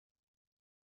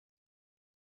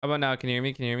How about now? Can you hear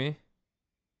me? Can you hear me?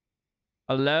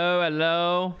 Hello,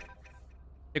 hello.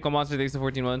 Pickle Monster, thanks for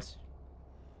 14 months.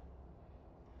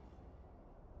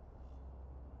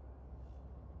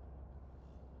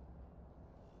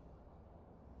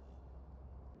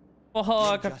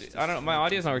 Fuck. I don't know. My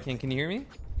audio's not working. Can you hear me?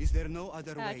 Is there no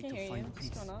other I way can to hear you. find What's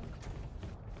peace? going on?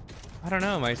 I don't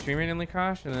know. My stream randomly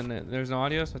crashed and then there's no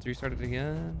audio, so I have to restart it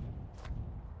again.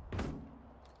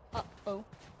 Uh-oh.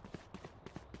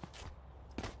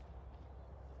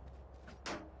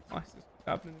 Why is this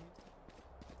happening?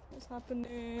 What's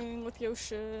happening with your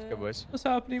shit? Good boys. What's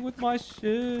happening with my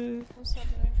shit? What's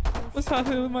happening? What's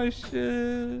happening with my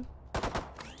shit?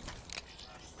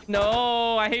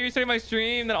 No, I hate restarting my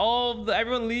stream. Then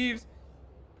everyone leaves.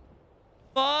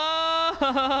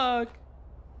 Fuck.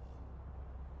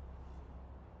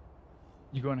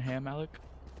 You going ham, Alec?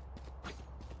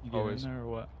 You get Always. in there or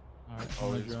what? Alright,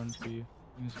 Always. my drone for you. You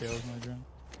can stay with my drone.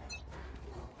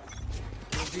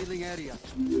 Revealing area.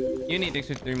 You need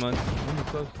extra 3 months. I'm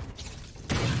close.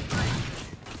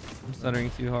 I'm stuttering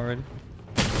too hard.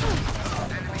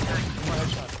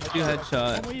 One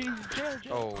headshot. 2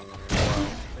 headshot. Oh, wow.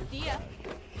 Yeah.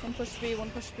 One push B, one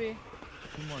push B.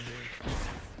 2 more here. I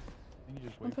think you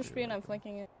just One wait push for B it. and I'm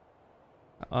flanking it.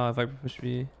 Viper push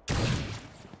B.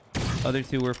 Other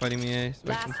 2 were fighting me A.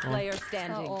 Last player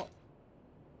standing. Oh,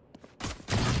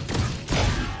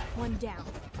 One down.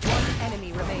 One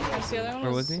enemy remaining. I see the other one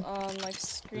Where was he? on like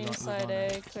screen He's side on A,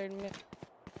 A. cleared mid.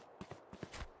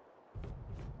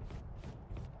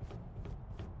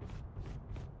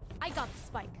 I got the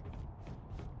spike.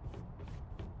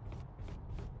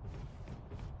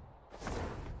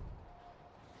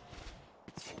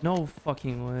 No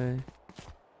fucking way.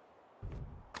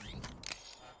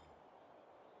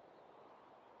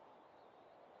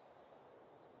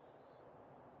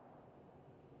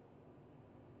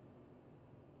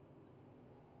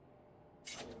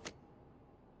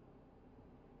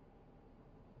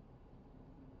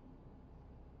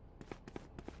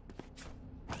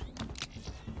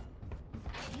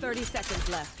 Thirty seconds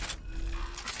left.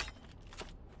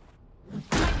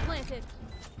 Spike planted.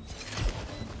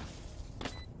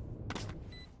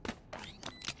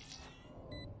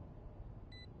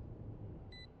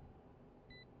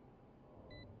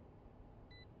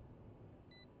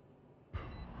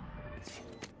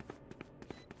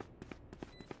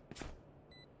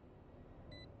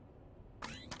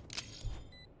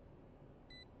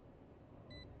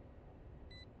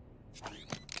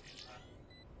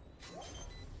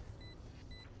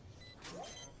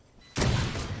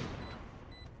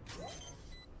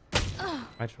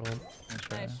 I trolled. Nice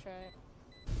try. Nice try.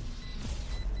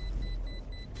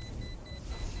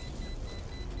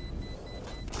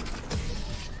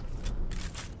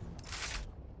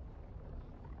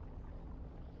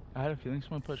 I had a feeling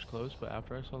someone pushed close, but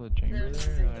after I saw the chamber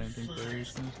there, I didn't think they were gonna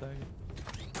stack it.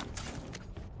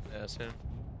 Yeah, same.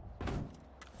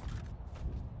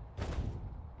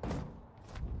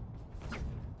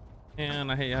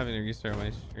 And I hate having to restart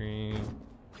my stream.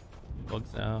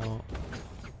 Bugs out.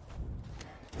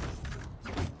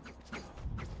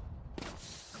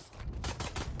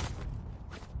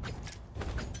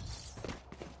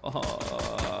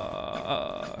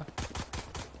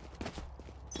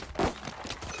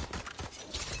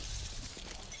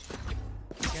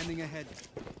 Scanning ahead.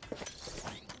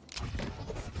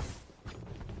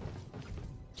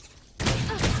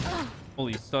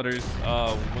 Holy stutters.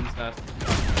 One's nest.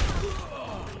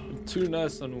 2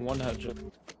 nests and 1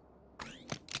 headshot.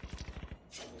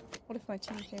 What if my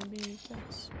team can be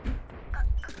guys?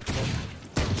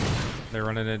 They're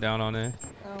running it down on it.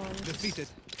 Defeated.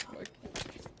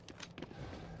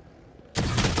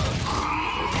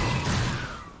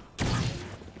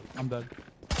 I'm dead.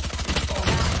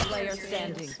 Last player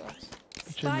standing. Sucks.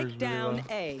 Chamber's Spike really down low.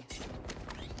 A.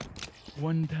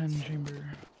 110 chamber.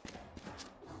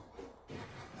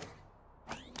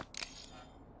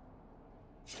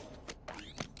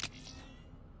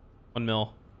 One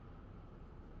mil.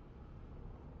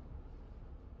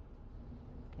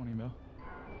 20 mil.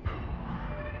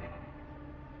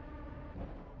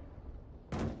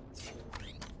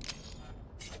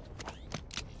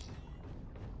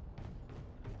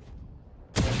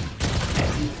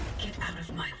 Get out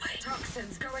of my way.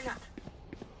 Toxins going up.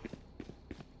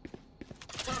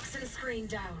 Toxin screen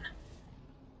down.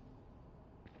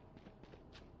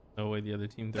 No way the other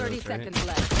team 30 throws, right? seconds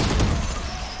left.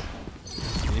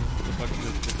 See? The fuck is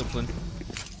this discipline?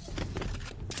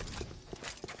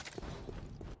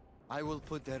 I will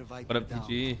put their Viper What up, down.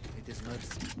 PG? It is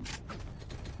mercy.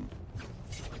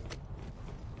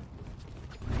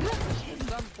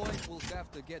 point will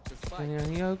have to get the spike.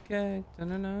 Okay.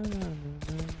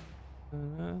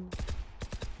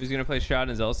 Who's gonna play Shroud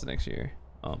and Zelsa next year?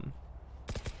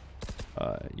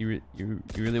 You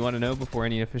really want to know before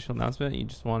any official announcement? You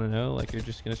just want to know, like you're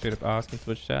just gonna straight up ask in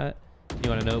Twitch chat? You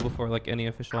want to know before like any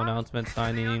official announcement,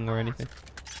 signing, or anything?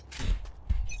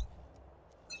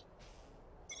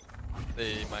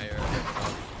 My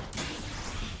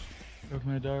Go for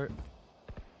my dart.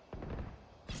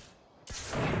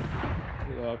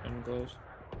 Up and close.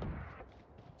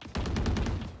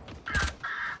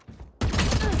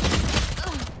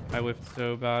 I whiffed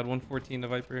so bad. 114 the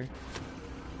Viper.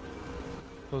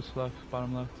 Close left,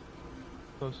 bottom left.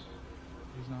 Close.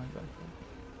 He's not back there.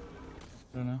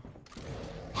 I don't know.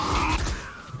 I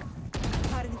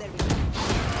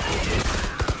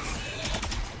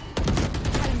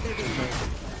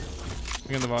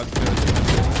think the VOD's good.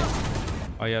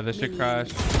 Oh yeah, this should crash.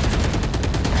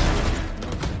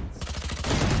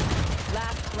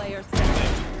 Last player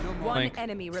standing. No more. One Flank.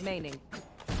 enemy remaining.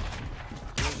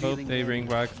 Both they bring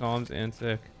back Psalms and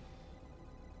Sick.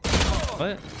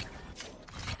 What?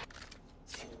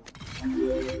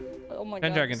 Oh my 10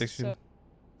 god. Dragon this is Diction.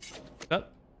 What's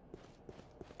up?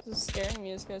 This is scaring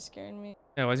me. This guy's scaring me.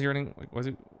 Yeah, why is he running? Like, was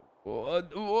he?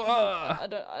 What? I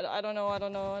don't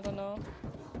know.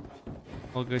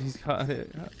 Oh, good. He's caught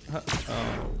it. Oh.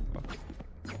 Fuck.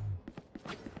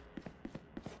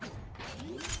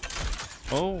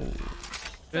 Oh.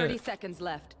 30 Shit. seconds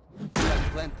left.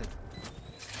 Planted.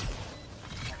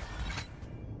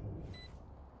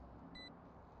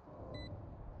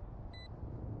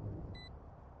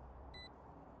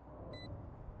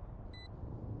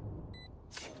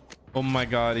 Oh my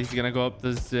god, he's gonna go up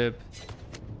the zip.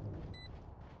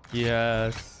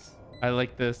 Yes. I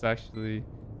like this actually.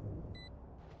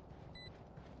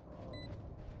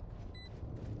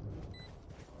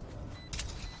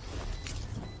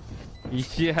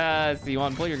 Yes, you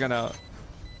want to pull your gun out.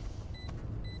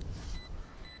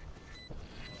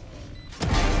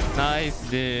 Nice,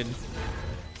 dude.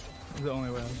 It's the only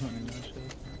way I was winning that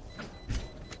shit.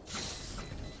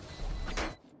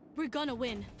 We're gonna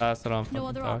win. That's what I'm No fucking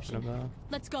other talking option. about.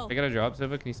 Let's go. I got a drop,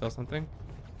 Ziva. Can you sell something?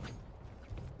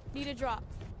 Need a drop.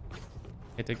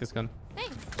 Hey, take this gun.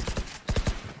 Thanks.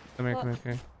 Come here, What? come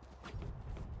here,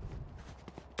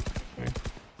 come here.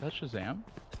 That's Shazam?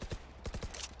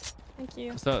 Thank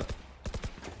you. What's up?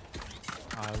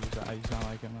 I sound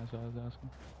like him, that's what I was asking.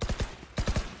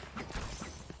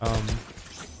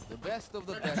 The best of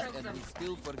the best, and we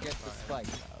still forget the spike.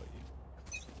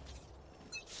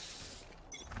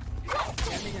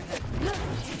 Scanning ahead.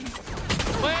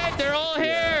 Wait, they're all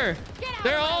here.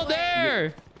 They're all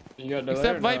there.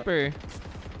 Except Viper.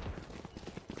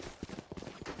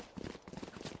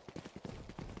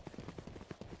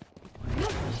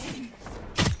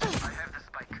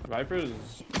 Viper's.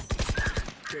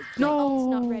 Ult's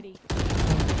not ready.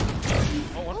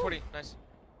 Oh, 140. Nice.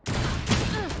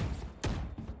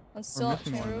 I'm still up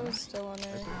missing one, True, huh? still on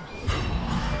there.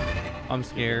 I'm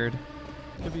scared.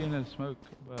 Could be in his smoke,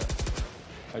 but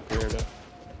I cleared it.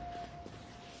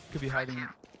 could be hiding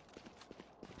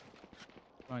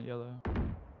on yellow.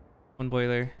 One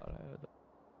boiler. Thought I had that.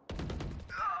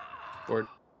 Board.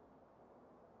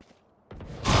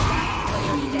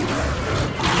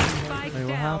 Spike Wait, what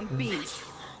down happened? B.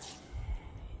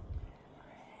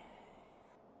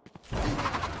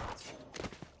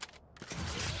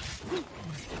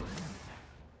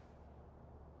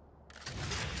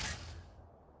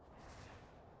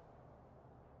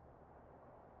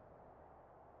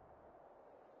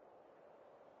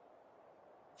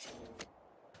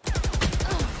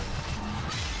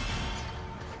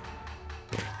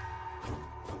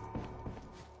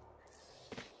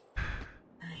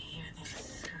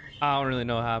 I don't really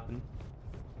know what happened.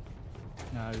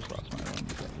 Nah, I just lost my one.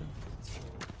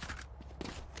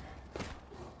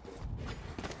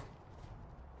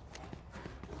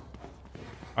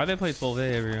 Why did I play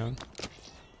 12A every round? Oh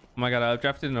my god, I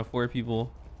drafted into 4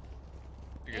 people.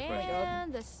 You're good, buddy.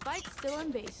 And the spike's still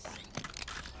on base.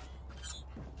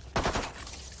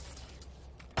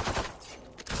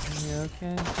 Yeah,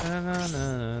 okay. Na na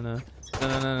na na na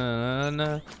na na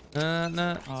na na na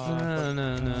na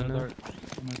na na na.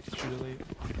 I might shoot it late.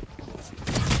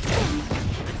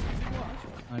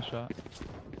 Nice shot.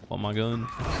 Oh my gun.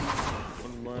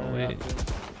 One more. Oh, wait.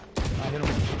 I hit him.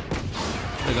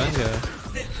 The gun go.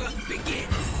 The hunt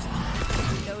begins.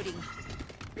 Loading.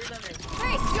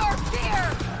 Face your fear!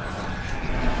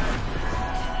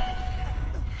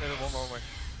 One more.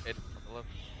 Hit on the left.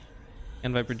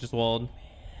 And Viper just walled.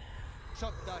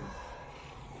 Shot done.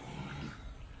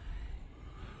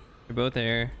 They're both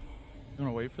there. You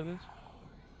wanna wait for this?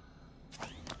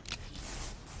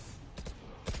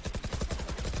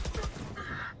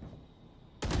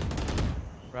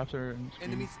 Raptor and screen.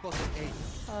 Enemy spotted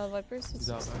A. Vipers. He's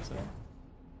out backside.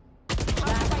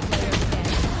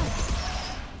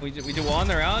 We did one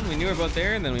the round. We knew we were both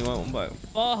there, and then we went one by.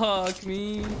 Fuck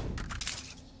me.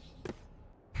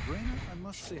 Rainer, I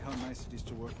must say how nice it is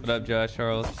to work with What up, Josh?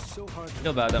 Charles? you. It's so hard to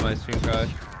Feel bad that my stream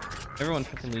crashed. Everyone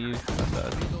fucking leaves. That's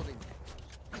bad. Reloading.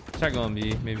 Try going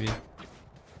B, maybe.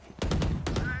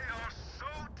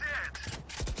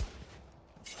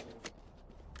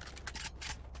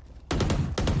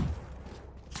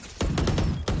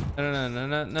 No, no, no,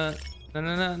 no, no, no,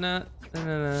 no, no, no,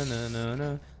 no,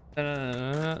 no,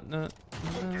 no, no, no.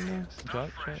 Drop.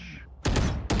 I'm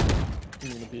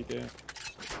gonna peek it.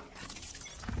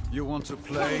 You want to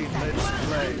play? Let's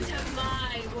play. To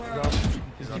my world.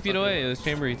 He's 2 feet away. It was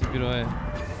chamber. 2 feet away.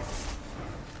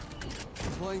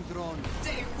 Deploying drone.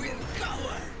 They will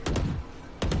cower.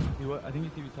 I think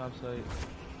he's TV top site.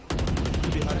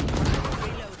 He'd be hiding.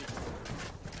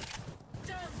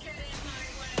 Don't get in my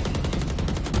way.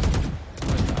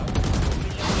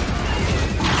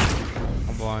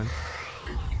 I'm blind.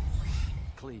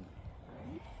 Clean.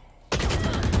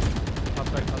 Top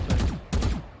side, top side.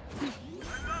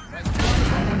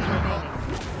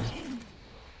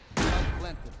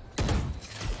 Planted.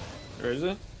 Where is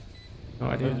it? No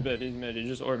He's idea. mid. He's mid. He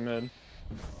just orb mid.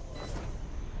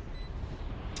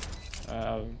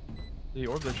 Did he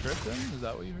orb the trip then? Is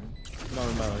that what you heard? No,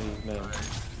 he's mid.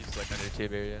 He's like under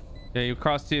tube area. Yeah, you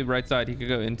cross tube right side. He could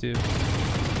go into.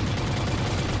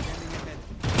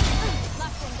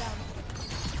 Last one down.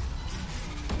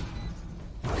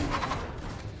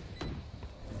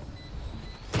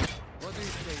 What do you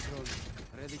say, bro?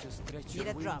 Ready to stretch your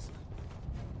Need a wings? drop.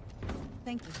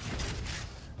 Thank you.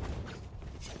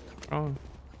 Oh,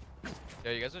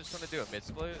 Yeah, you guys just want to do a mid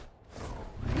split?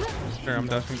 sure. I'm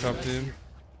dashing top tube.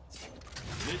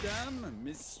 Mesdames,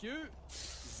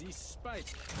 messieurs, the spike.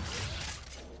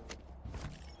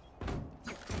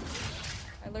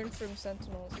 I learned from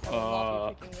Sentinels. I will not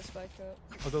be picking this back up.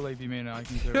 I'll go late B main now. I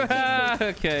can clear it.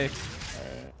 Okay.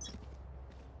 Alright.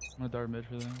 I'm gonna dart mid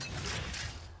for them.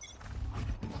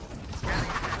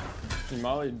 He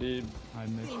molly deep. I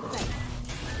missed.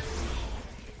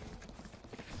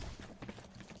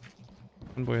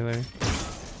 One boiler.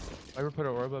 If I ever put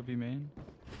an orb up B main,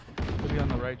 it'll be on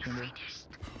the right chamber.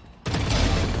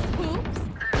 Oops.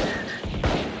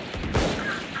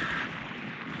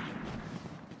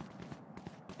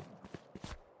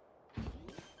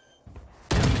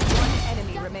 One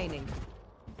enemy remaining.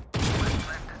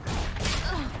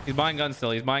 He's buying guns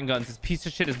still. He's buying guns. This piece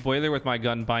of shit is boiler with my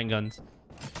gun buying guns.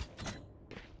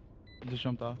 He just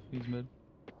jumped off. He's mid.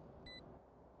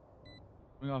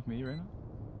 Coming off me right now.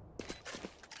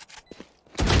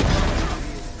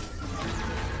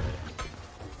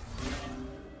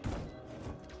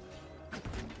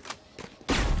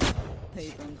 They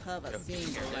don't have a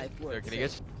single life Yo, worth. can you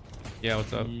get? Yeah,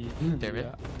 what's up? Damn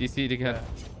it. DC to get.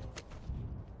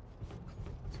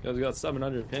 This guy's got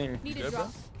 700 ping. Need Good, a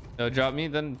drop. No, drop me.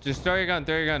 Then just throw your gun.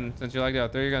 Throw your gun. Since you lagged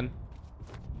out, throw your gun.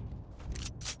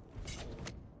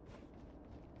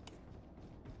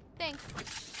 Thanks.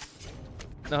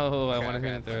 No, I Okay, want to okay,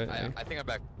 hear it throw it. I think I'm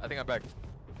back. I think I'm back.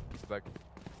 Back.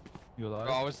 You alive?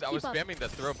 Bro, I was Keep up. spamming the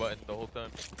throw button the whole time.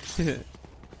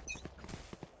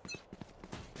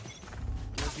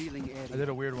 Revealing area. I did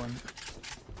a weird one.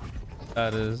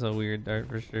 That is a weird dart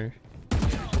for sure.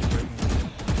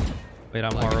 Wait,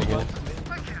 I'm horrible.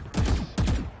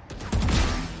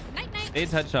 Night night.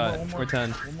 Eight's headshot. One more. We're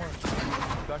 10. One more.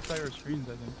 Backside or screens,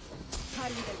 I think.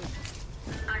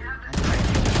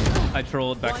 I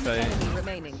trolled One backside. enemy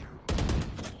remaining.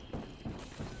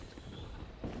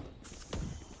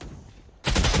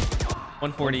 One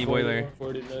 140 boiler.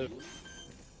 140 mid. Hit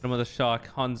him with a shock.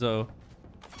 Hanzo.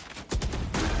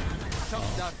 Shock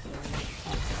dart.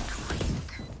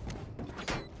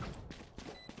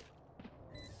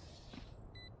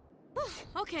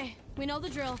 Okay, we know the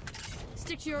drill.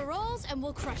 Stick to your roles and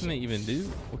we'll What crush can they it. even do?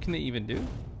 What can they even do?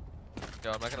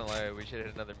 Yo, I'm not gonna lie. We should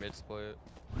hit another mid split.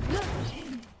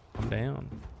 I'm down.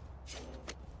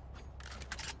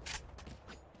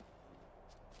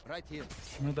 Right here.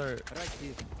 Another. Right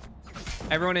here.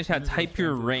 Everyone in chat, type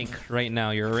your rank right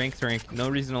now. Your rank's rank. No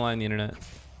reason to lie on the internet.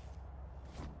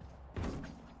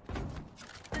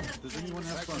 Does anyone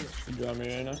have fun? You drop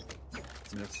me right now.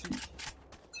 Merci.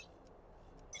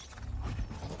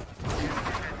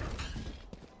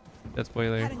 That's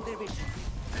boiler. I Cutting their vision.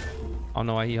 don't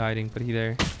know why he hiding, but he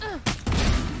there.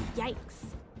 Yikes.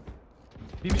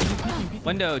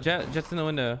 Window. Jet's in the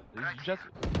window. Just.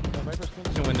 Viper's close.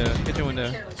 Kitchen window. Kitchen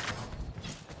window.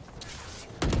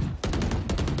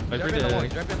 Viper Drop in the wall.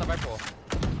 dead. Drop in the Viper wall.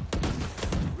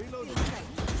 Reloading.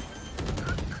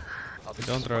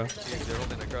 Don't throw. They're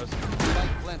holding across.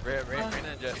 Spike planted. Rain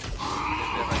and Jet.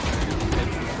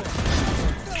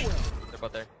 They're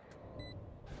both there.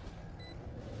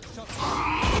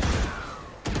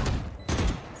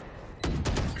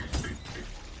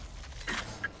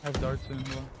 I have darts in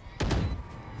well.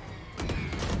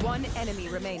 One enemy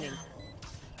remaining.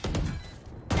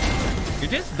 You're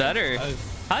just better.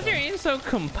 How's your aim so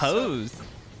composed?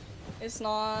 It's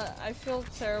not. I feel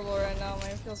terrible right now. My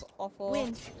aim feels awful.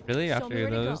 Win. Really? Show me After where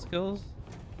to those go. skills?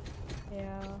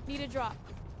 Yeah. Need a drop.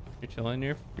 You're chilling,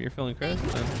 you're feeling crisp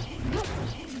then.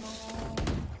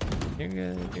 You're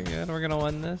good, you're good. We're gonna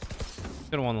win this.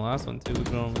 Could have won the last one too. We've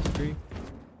been on almost 3.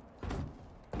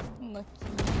 Lucky.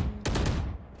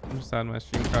 I'm just had my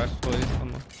stream crash twice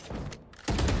on the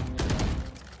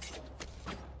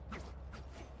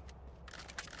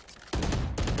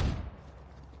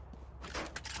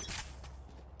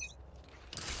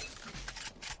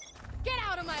Get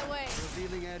out of my way.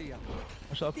 Revealing area.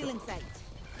 Watch out. Still in sight.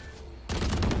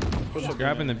 Push up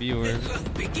grabbing the B word.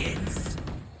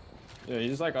 Yeah,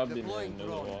 he's like up the Deploying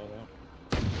middle of the drone. wall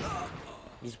though.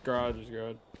 Just garage, just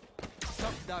garage.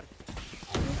 Stop dark.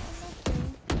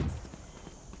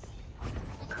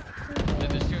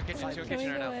 There's two kitchen Can we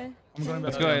right go now. away? I'm going back.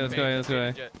 Let's go away, let's go away, let's go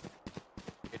away. Jet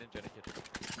in kitchen.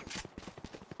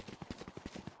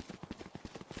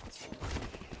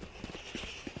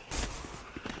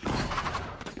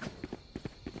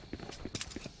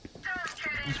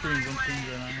 I'm screaming right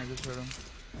now. I just heard him.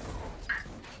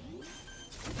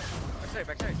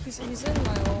 Backside. He's in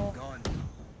my ult. Gone.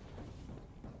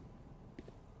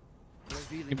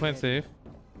 Revealing You playing area. safe?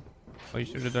 Oh, you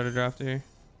should have done a draft here.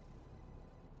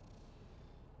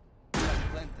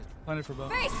 Planted. Planted for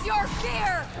both. Face your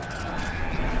fear!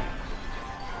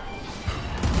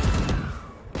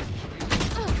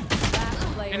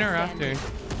 Last player In or standing.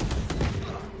 after?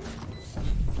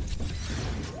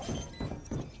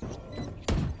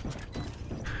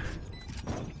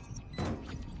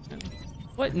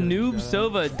 What noob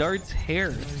Sova darts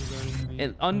hair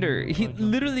and under? He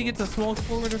literally gets a small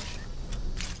forward.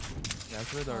 Yeah, I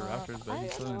could have darted rafters, but he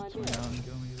still didn't swing out and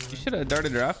kill me either You way. should have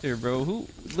darted after, bro. Who?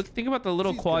 Look, think about the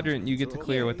little quadrant you get to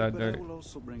clear with that dart. I will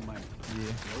also bring my Yeah.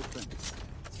 no thanks.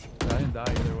 I didn't die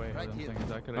either way. Right I'm here. saying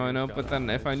is I could Oh, I know, but then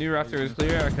if I knew Raptor was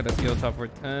clear, I could have scaled top for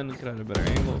 10, could have had a better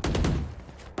angle.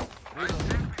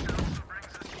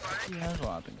 Yeah, there's a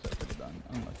lot of things I could have done.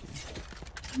 Unlucky.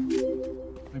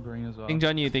 My brain is off. King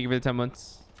John, you thank you for the 10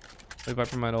 months. Play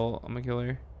Viper might ult. I'm a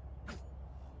killer.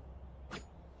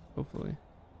 Hopefully.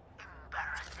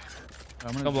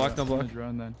 I'm gonna No block, no I'm gonna block.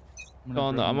 drone then.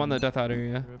 I'm on the death outer,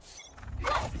 yeah.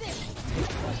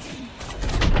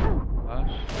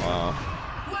 Flash. Wow.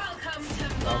 Welcome to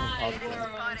my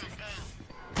world.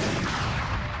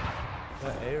 Is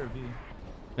that A or B?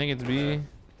 I think it's B.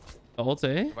 The ult's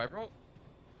A? Viper ult?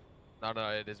 No,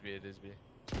 it is B.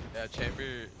 Yeah, chamber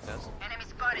nest.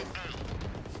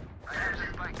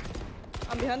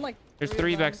 I'm behind like. There's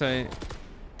 3 of them. backside.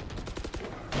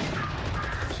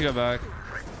 She got back.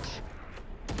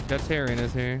 That's hair in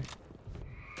his hair.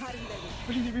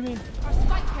 Pushing the remain. Our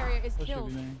spike carrier is Push the killed.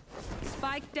 remain.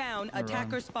 Spike down. Around.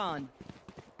 Attacker spawn.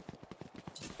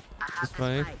 This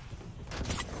fight.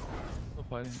 Still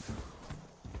fighting.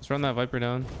 Let's run that Viper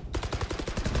down.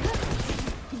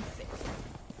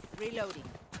 Reloading.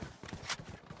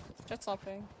 Jet's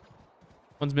hopping.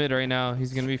 One's mid right now.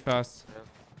 He's gonna be fast.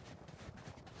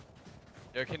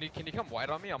 Yo, can you come wide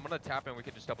on me? I'm gonna tap and we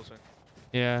can just double swing.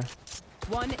 Yeah.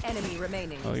 One enemy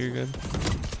remaining. Oh, you're good.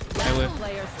 Last whip.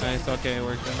 player Nice. standing. Okay, it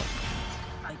worked out.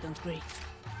 Items great.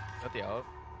 Got the out.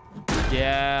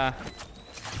 Yeah.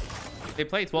 They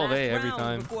play 12A Last every round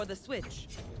time. Before the switch.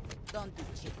 Don't be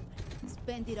cheap.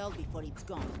 Spend it all before it's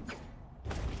gone.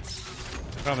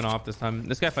 I have an op this time.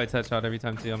 This guy fights headshot every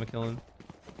time too. I'm gonna kill him.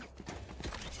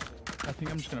 I think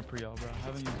I'm just gonna pre-ult, bro. I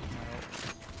haven't used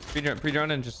my ult.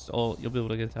 Pre-drone and just ult. You'll be able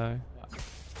to get tie.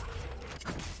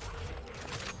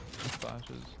 Just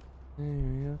flashes.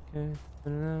 Okay.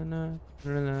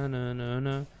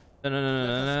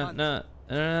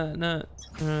 Na.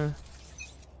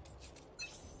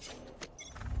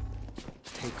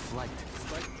 Take flight.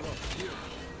 Spike drop here.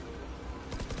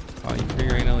 Oh, you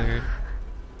figure ain't earlier.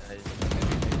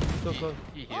 So close.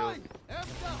 He healed. I am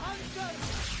the hunter.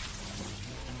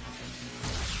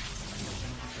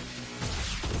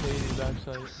 80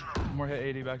 backside. More hit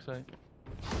 80 backside.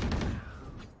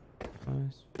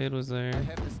 Nice. Fade was there. I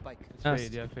have the spike. Nice.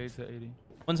 Fade, yeah, fade to 80.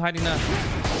 One's hiding now.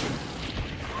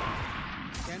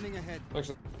 Scanning ahead.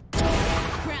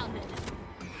 Grounded.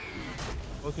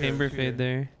 Both here, Chamber two fade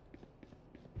here.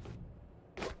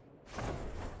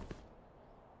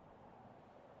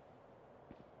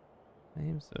 there. I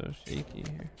am so shaky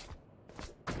here.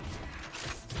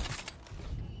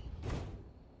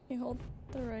 You hold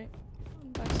the right.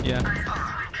 Yeah.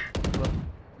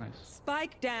 Nice.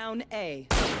 Spike down A.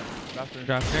 Drop there.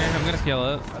 I'm gonna scale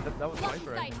up. That was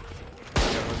Viper, I think.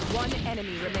 One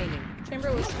enemy remaining.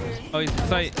 Chamber was here. Oh, he's in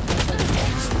sight.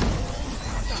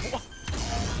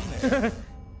 Are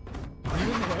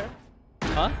you in the air?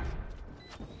 Huh? Are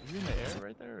you in the air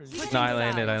right there? Or is you... No, I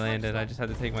landed. I just had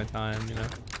to take my time, you know.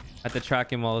 I had to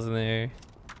track him while I was in the air.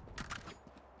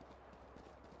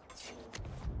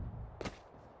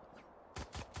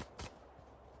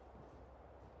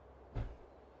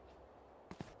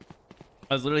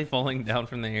 I was literally falling down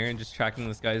from the air and just tracking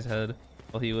this guy's head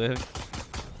while he lived.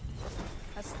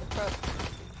 That's the pro.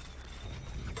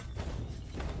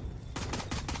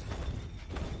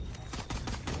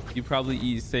 You probably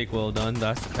eat steak well done.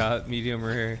 That's the cut, medium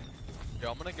rare. Yo,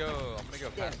 I'm gonna go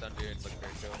past under and look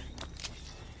very cool.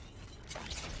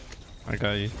 I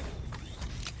got you.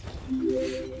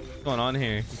 What's going on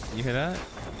here? You hear that?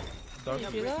 You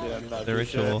do that? Yeah, I'm not The too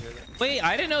ritual. sure. Wait,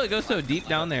 I didn't know it goes so deep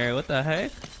down there. What the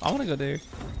heck? I want to go there.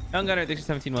 Young Gunner, thanks for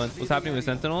 17 months. What's happening with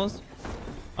Sentinels?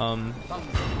 We're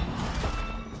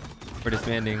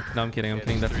disbanding. No, I'm kidding. I'm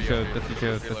kidding. That's a joke. That's a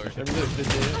joke. That's a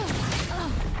joke.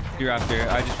 You're after.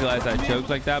 I just realized I joked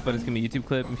like that, but it's gonna be a YouTube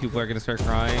clip and people are gonna start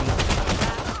crying.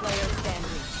 Player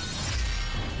standing.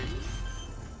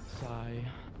 Sigh.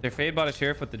 Their fade bought a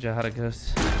sheriff with the Jihada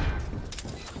Ghost.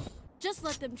 Just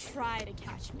let them try to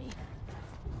catch me.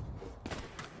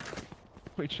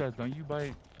 Wait, Shad, don't you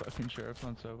buy fucking sheriffs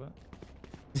on Sova?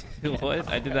 What?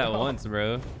 I did that once,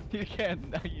 bro. You can't.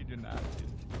 No, you do not. Dude.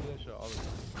 You do that shit all the time.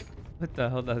 What the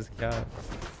hell does cap?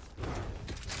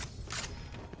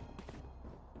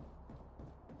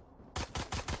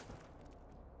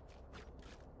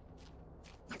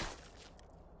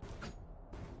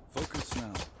 Focus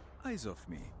now. Eyes off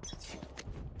me. It's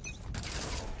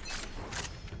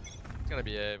gonna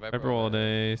be a Viper all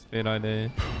day, spade eye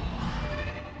day.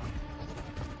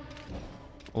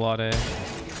 A lot of.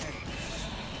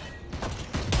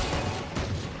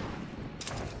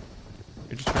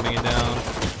 You're just running it down.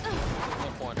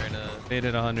 Fade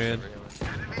at 100.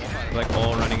 Like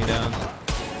all running it down.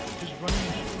 Just running.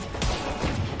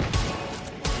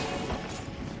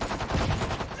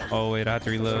 Oh wait, I have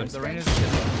to reload. The rain is.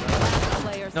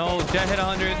 Player No, standing. Jet hit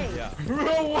 100. Yeah.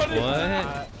 Bro, what?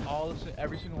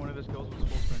 Every single one of his kills was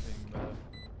full sprinting.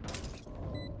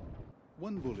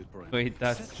 One bullet, Brian. Wait,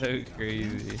 that's so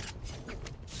crazy.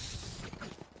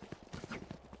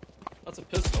 That's a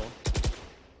pistol.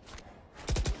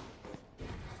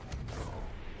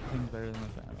 Thing's better than the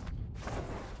Phantom.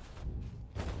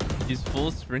 His full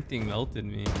sprinting melted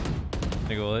me.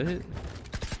 Like what?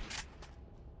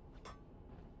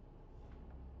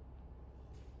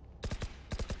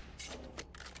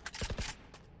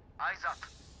 Eyes up.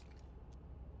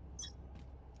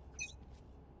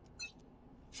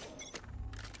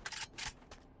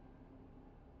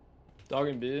 Dog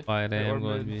and B. Why They am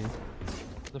going to orbited. be?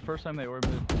 The first time they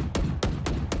orbited.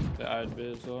 They I'd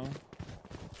B as well.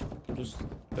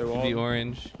 They were all. Be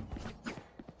orange.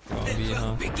 Oh, be,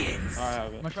 huh? I have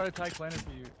I'm it. gonna try to tag planet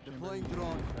for you. Deploying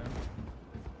drone.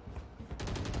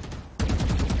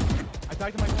 I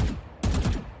tagged him.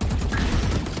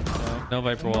 No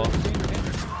Viper wall.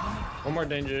 One more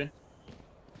danger.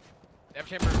 They have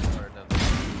chamber. Or no.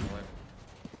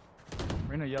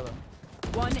 Reyna yellow.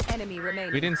 One enemy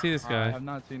remaining. We didn't see this I guy. have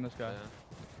not seen this guy.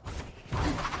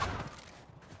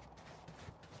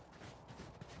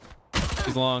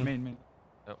 He's long. Main.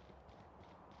 Nope.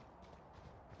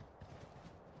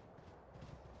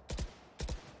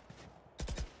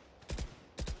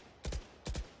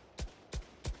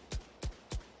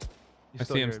 He's I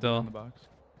see him here, still. in the box.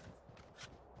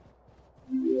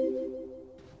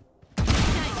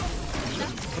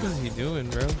 What is he doing,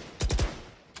 bro?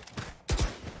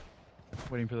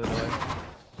 Waiting for the delay.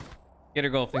 Get her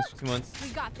goal. Thanks for 2 months.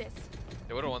 We got this.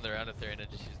 They would have won the round if they're gonna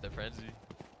just use their frenzy.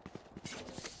 Does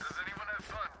anyone have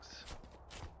funds?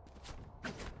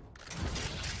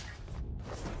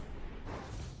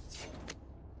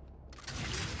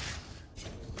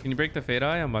 Can you break the fade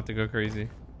eye? I'm about to go crazy.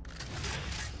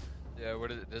 Yeah, where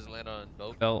does it land on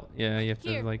belt? Belt. Yeah, you have to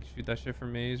Here. like shoot that shit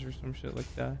from maze or some shit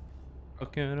like that.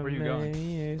 Fucking Where you going?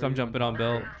 maze. Where I'm you jumping going? on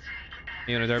belt.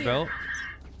 You know their belt?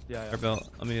 Yeah. Their belt.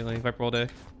 Immediately. Viper all day.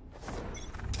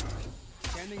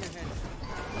 Scanning ahead.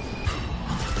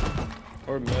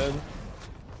 Or mid.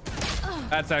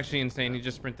 That's actually insane. He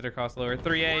just sprinted across lower.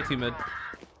 3A, 2 mid.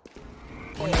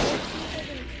 Oh, okay.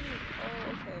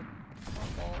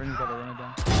 Reyna's got to run it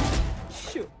down.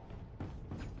 Shoot.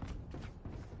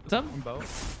 What's up? One bow.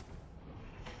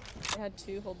 They had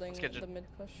two holding the mid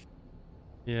push.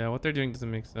 Yeah, what they're doing doesn't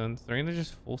make sense. They're gonna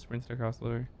just full sprint across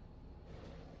lower.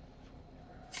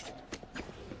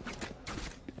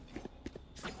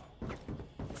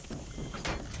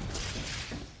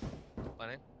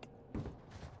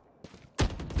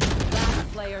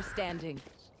 Last player standing.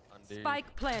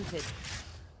 Spike planted.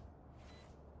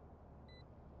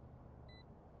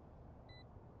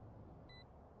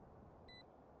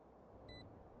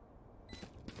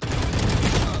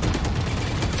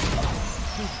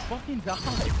 Fucking die.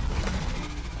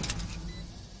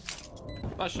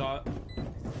 Nice shot.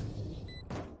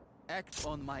 Act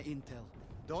on my intel.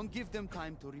 Don't give them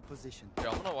time to reposition. Yeah,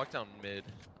 I'm gonna walk down mid.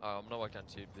 I'm gonna walk down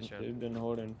two this round. They've been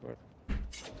holding for.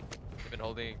 They've been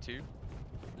holding two.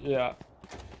 Yeah.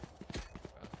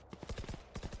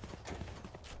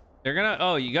 They're gonna.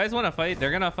 Oh, you guys want to fight?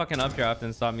 They're gonna fucking updraft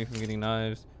and stop me from getting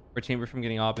knives or chamber from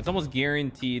getting op. It's almost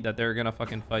guaranteed that they're gonna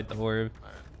fucking fight the orb.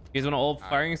 You guys want to ult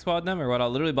firing squad them or what? I'll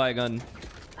literally buy a gun.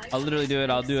 I'll literally do it.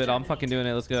 I'll do it. I'm fucking doing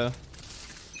it. Let's go.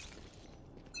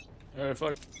 Alright,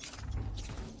 fuck.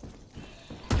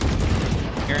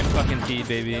 Aaron's fucking feed,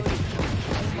 baby.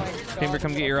 Chamber,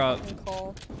 come get your up.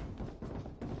 Oh,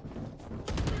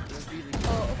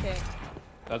 okay.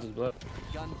 That's his blood.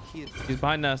 He's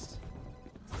behind nest.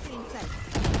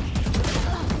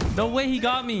 No way he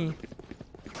got me.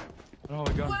 Oh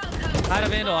my god. I had a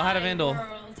vandal. I had a vandal.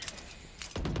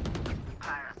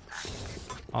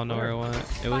 I don't know where it went.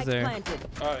 It was there.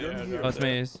 Oh, yeah. Oh, it's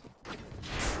maze.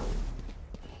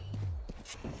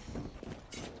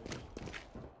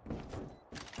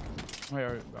 Wait,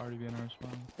 already be in our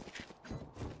spawn.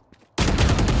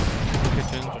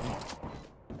 Kitchen.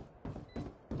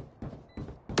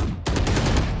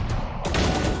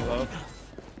 Hello.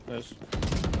 Nice.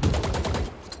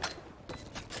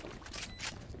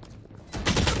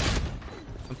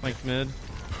 I'm flanked mid.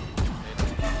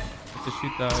 To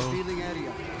shoot that.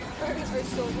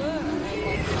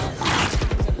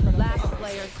 Last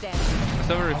player standing.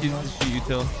 Someone refuses to shoot you,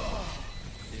 Till.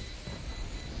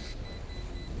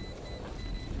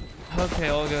 Okay,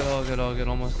 all good, all good, all good,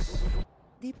 almost.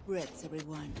 Deep breaths,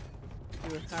 everyone.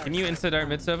 Can you insta dart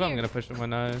mid server? I'm gonna push with my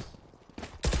knives.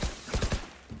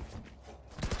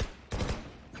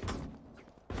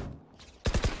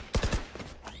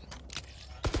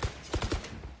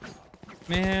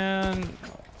 Man.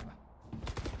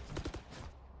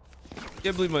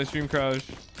 Can't believe my stream crashed.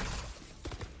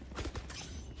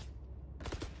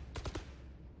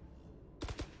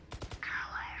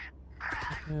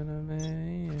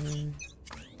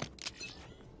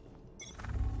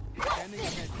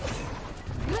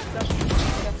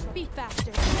 Be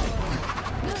faster.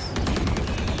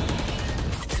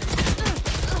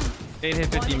 Fade hit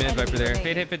 50 mid, Viper there.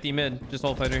 Fade hit 50 mid. Just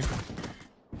hold fighter.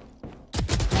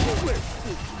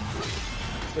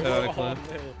 Get out of clip.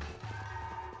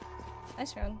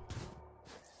 Nice round.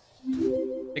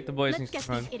 Take the boys Let's in get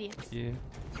front. these idiots. Yeah.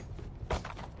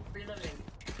 Reloading.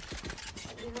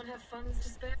 Anyone have funds to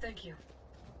spare? Thank you.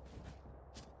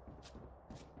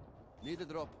 Need a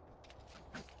drop.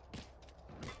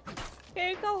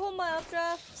 Okay, go hold my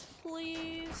updraft,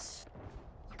 please.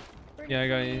 Pretty Yeah, I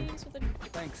got you. please with a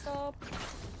Thanks. stop.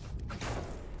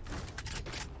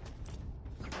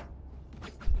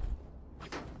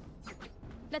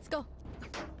 Let's go.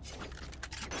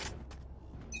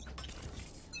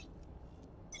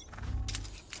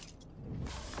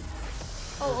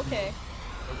 Oh, okay.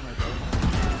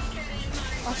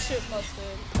 Oh shit,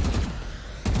 busted.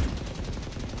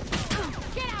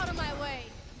 Get out of my way.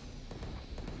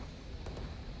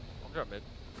 I'll drop mid.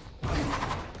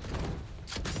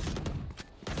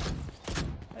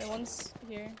 Wait, one's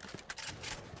here.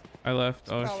 I left.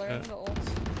 Oh Prowler, shit. the ult.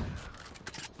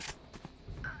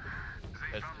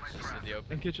 It's just in the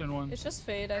open. In kitchen one. It's just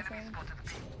fade, I think.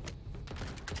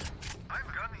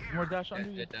 More dash under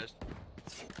you. It does.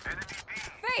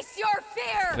 Face your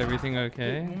fear. Is everything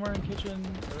okay? One more in kitchen.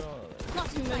 Not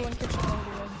too Mid, many. one kitchen, one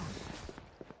mid.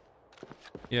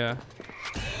 Yeah.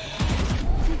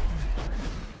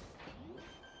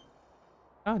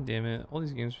 God damn it. All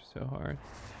these games are so hard.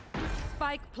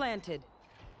 Spike planted.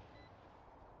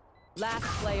 Last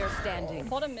player standing.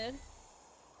 Bottom mid.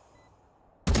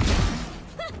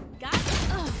 Got it.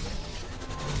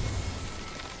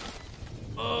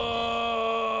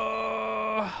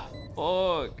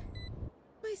 Fuck.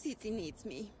 My city needs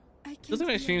me. I can't. Feels like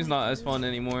my stream's not as fun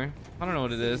anymore. I don't know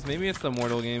what it is. Maybe it's the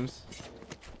Mortal games.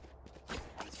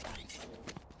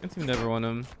 I seem to never win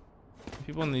them.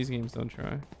 People in these games don't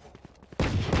try.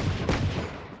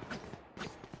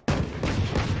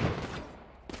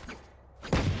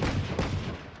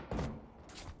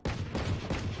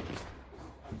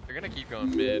 They're gonna keep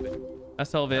going mid.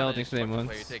 SL Veil, Now thanks for they the just fucking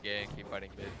months. play, take A and keep fighting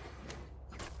mid.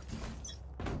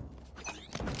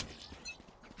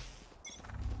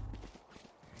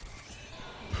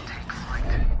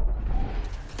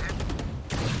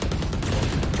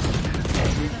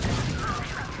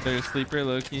 There's sleeper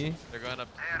Loki. They're going up.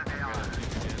 They're going up deep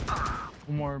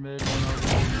One more mid, one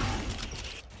over.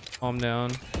 Calm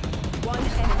down. One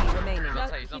enemy remaining.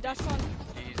 again. He dashed on.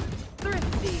 Jesus.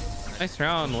 Thrifty. Nice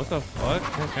round. What the fuck?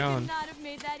 Nice Could round. not have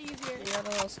made that easier. Yeah, I don't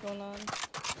know what's going on.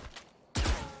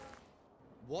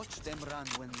 Watch them run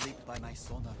when lit by my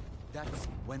sonar. That's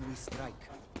when we strike.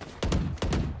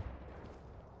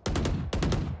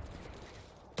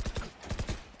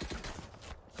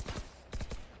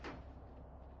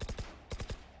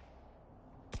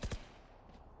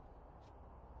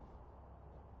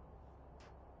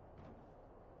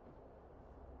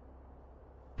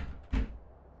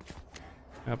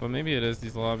 Yeah, but maybe it is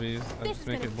these lobbies that This just is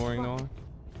make gonna it be boring fun.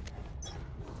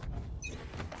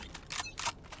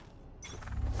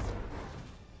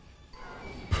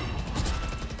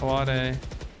 though. A lot A.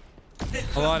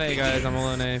 A lot A, guys. I'm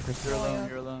alone A for You're sure. alone,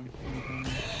 you're alone.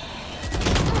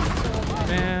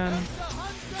 Man.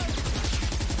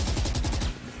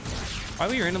 Why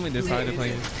we randomly decide to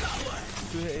play?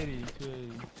 280,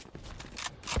 280.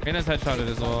 Reyna's headshotted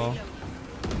as well.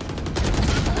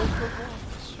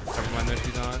 Never mind, there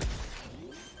she's not.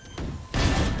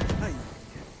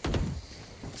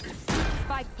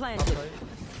 Spike planted.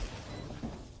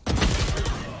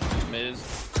 Mid.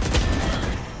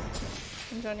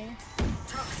 I'm Johnny.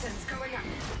 Toxins going up.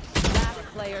 Last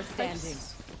player standing.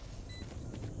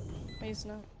 He's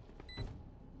not.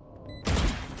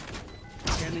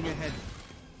 Scanning ahead.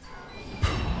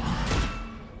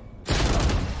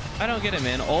 I don't get it,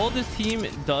 man. All this team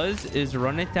does is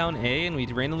run it down A, and we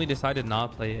randomly decided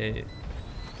not play A.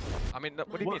 I mean,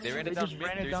 what do you mean? They ran it down just mid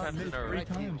ran it 3 down times mid in a row. 3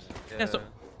 times. Yeah, so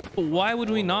why would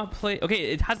we not play?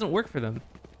 Okay, it hasn't worked for them.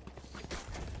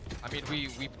 I mean, we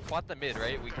fought the mid,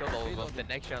 right? We killed all of them. The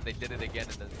next round they did it again,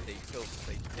 and then they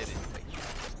did it. Like,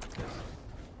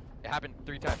 it happened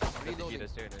 3 times. They beat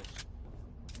us too.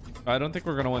 I don't think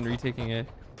we're gonna win retaking A.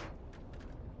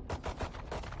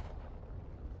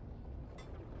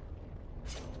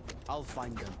 I'll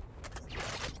find them.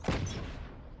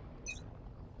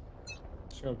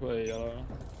 Just gonna play yellow.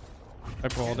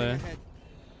 Hyper all day. Ahead.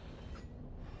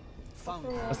 Found.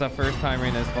 That's the first time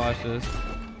Reyna's flashed this.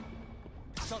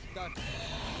 Shot down.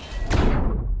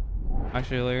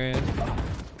 Actually hilarious.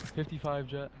 55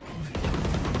 jet.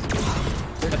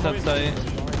 That's upside.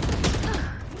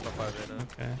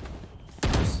 Okay.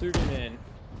 Just shooting in.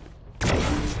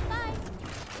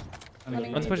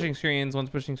 One's pushing screens. One's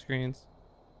pushing screens.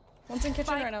 One's in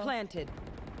kitchen right Spike now. planted.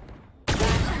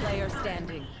 Last player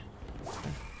standing.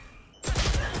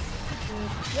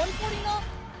 140 knock.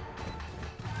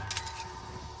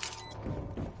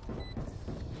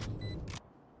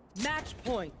 Match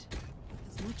point.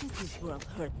 As much as this world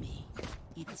hurt me,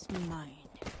 it's mine,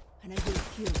 and I will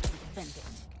kill to defend it.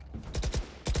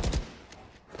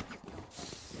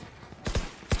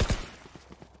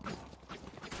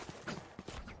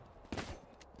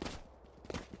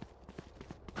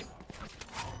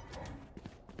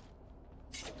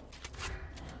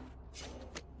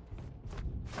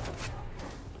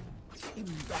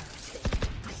 Embarrassing.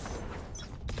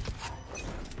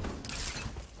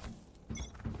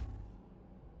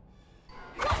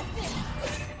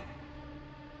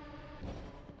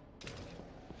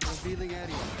 Revealing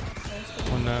area.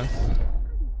 One nest.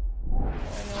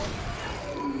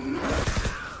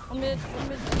 One mid. One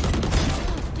mid.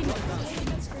 Give me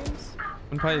the screens.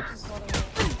 One pipes. Bottom mid.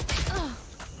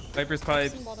 Viper's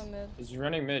pipes. Bottom mid. He's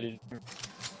running mid. He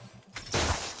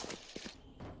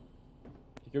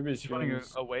could be He's running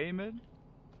screens. away mid?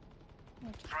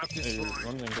 He's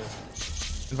running good.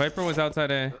 And Viper was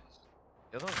outside A.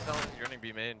 The other one's telling he's running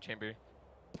B main chamber.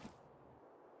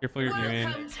 Careful your B main.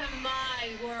 Welcome to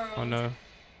my world. Oh no.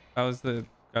 That was the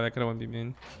guy that could have won B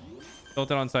main. Built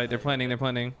it on site. They're planning. They're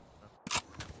planning.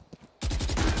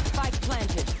 Spike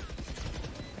planted.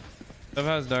 Stuff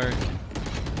has dark.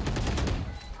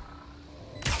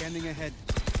 Scanning ahead.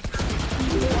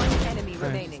 One enemy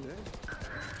remaining.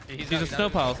 He's a snow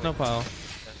pile. Snow pile.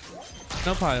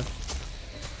 Snow pile.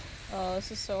 Oh,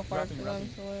 this is so hard for them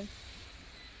to win.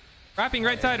 Wrapping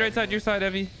right side. Right side. Your side,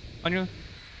 Evie. On your.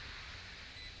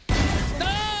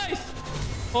 Nice!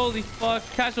 Holy fuck.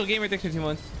 Casual gamer thanks for 2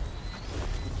 months.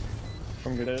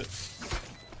 Come get it.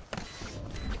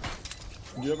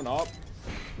 Do you have an op?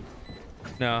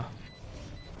 No.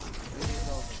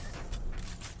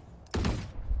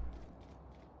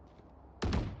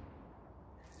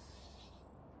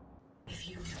 If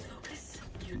you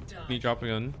you drop a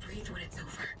gun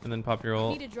and then pop your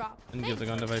ult Need a drop. and give the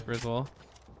gun to Viper as well.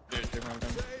 Dude, take my gun.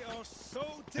 They are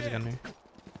so There's a dead. gun here. You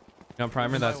want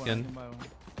primer? That skin.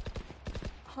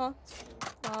 Huh?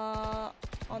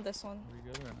 On this one.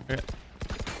 Okay.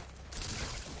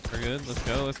 We're good. Let's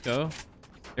go. Let's go.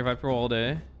 Your Viper all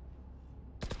day.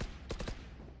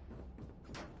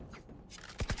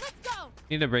 Let's go.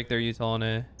 Need to break their util on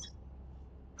A.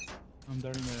 I'm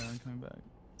darting mid. I'm coming back.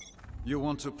 You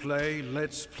want to play?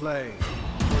 Let's play.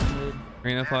 Mid.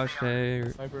 Arena flash A.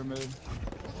 Viper mid.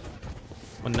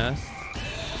 One nest.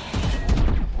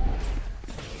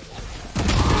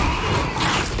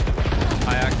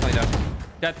 I accidentally dashed.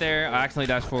 Got there. I accidentally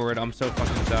dashed forward. I'm so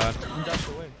fucking sad. I'm dashed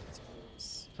away.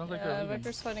 Sounds like they're Yeah, leaving.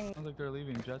 Viper's fighting. Sounds like they're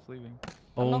leaving. Jet's leaving.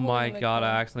 Oh not my holding the god, I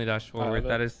gun. accidentally dashed forward.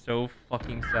 That is so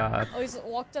fucking sad. Oh, he's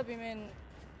walked up, you mean?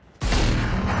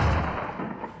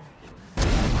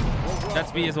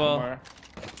 That's B as well. Somewhere.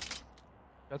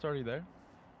 Jet's already there.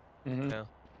 Yeah.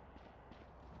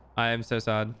 I am so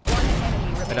sad.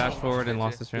 I dashed forward and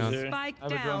lost this round. Spike I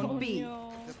have a drone. down B. No.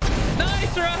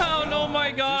 Nice round! Oh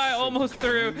my god, I almost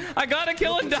through. I got to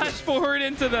kill and dash forward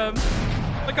into them.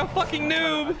 Like a fucking I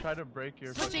noob. tried to break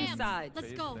your Switching fucking sides. Let's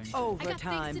phase go. thing. I got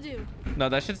Overtime. things to do. No,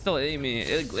 that should still hit me.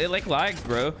 It like lags,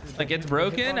 bro. Like it's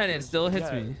broken and it still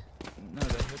hits me. No,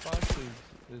 the hitbox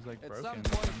is like At some broken.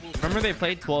 point, we'll Remember they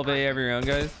played 12A every round,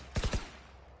 guys?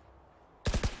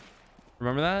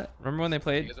 Remember that? Remember when they You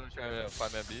played? guys want to try a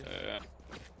 5-man B?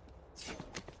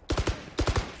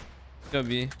 Go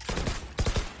B.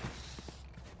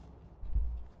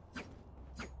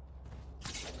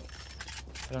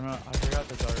 I don't know. I forgot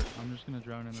the dart. I'm just gonna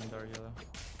drone and then dart yellow.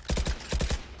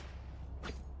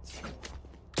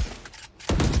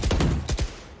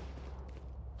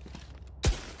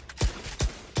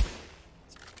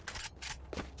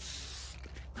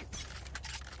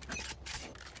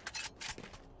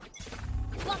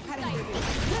 Block sight.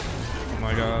 Oh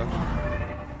my god.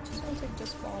 Just gonna take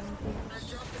this bomb.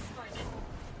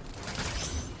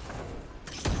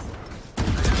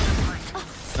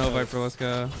 No, Viper, let's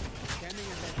go.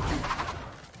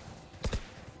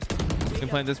 We can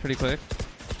plant this pretty quick.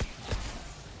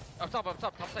 Up top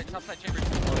side chamber.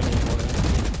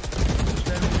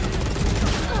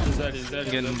 He's dead, he's dead,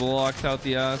 he's Getting dead. blocked out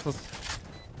the ass. Let's...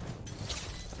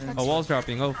 Oh, wall's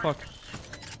dropping. Oh, fuck.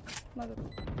 Mother.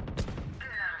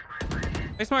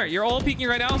 Hey, Smart, you're all peeking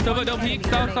right now. Nova, don't peek.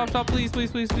 Stop, please.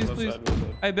 Left side, left side.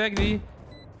 I beg thee.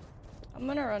 I'm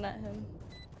gonna run at him.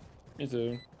 Me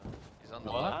too. He's on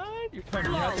the left. What? You're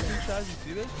coming out the two shots. You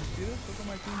see this? You see this? Look at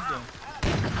my team's doing.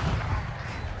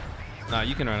 Nah,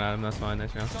 you can run at him. That's fine.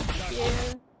 Nice round.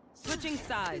 Yeah. Switching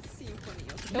sides.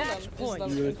 Kill Match them. point.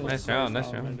 Is You really them. think Nice round, nice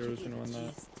round. Salamander was gonna win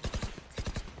that?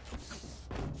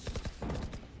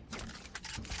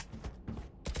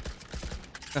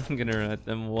 I'm gonna run at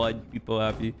them. Wide people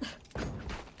happy.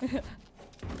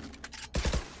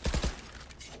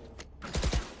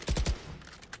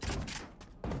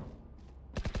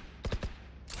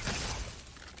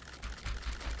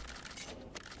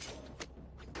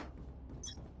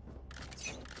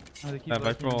 Oh, they keep That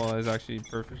Viper lurking. wall is actually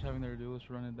perfect. Just having their duelist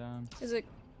run it down. Is it?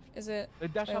 Is it? They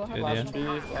dash Wait, out what to happened? flash.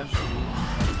 Yeah. B, flash.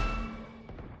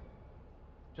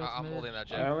 Just I'm mid. holding that I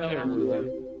jet. only hit one.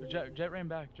 Jet ran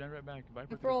back. Jet ran back.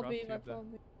 Viper Viper all took B. cross tube Viper all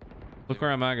them. B. Look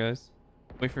where I'm at, guys.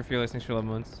 Wait for Fearless next to 11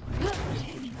 months.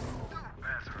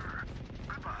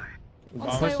 I'll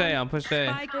I'm say pushed A. one. I'm pushed A.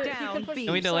 Spike Wait, he down could push B.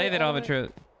 Can we delay? They don't have a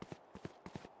trip.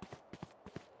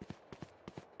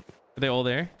 Are they all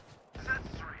there?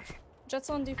 Jet's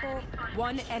on default.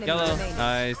 One enemy Yellow. remaining.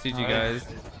 Nice. GG, guys.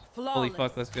 Holy Flawless.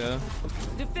 fuck. Let's go.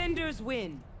 Defenders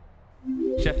win.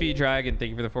 Sheffy Dragon, thank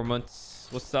you for the 4 months.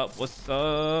 What's up? What's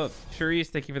up? Sharice,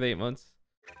 thank you for the 8 months.